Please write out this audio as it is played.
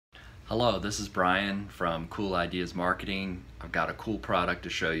Hello, this is Brian from Cool Ideas Marketing. I've got a cool product to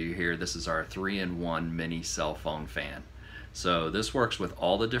show you here. This is our 3-in-1 mini cell phone fan. So this works with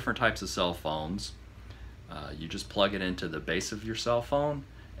all the different types of cell phones. You just plug it into the base of your cell phone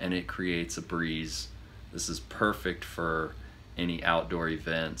and it creates a breeze. This is perfect for any outdoor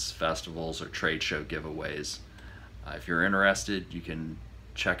events, festivals, or trade show giveaways. If you're interested, you can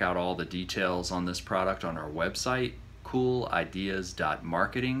check out all the details on this product on our website,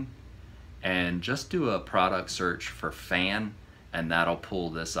 coolideas.marketing. And just do a product search for fan and that'll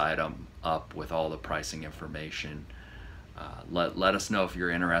pull this item up with all the pricing information. Let us know if you're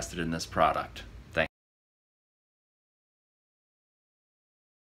interested in this product.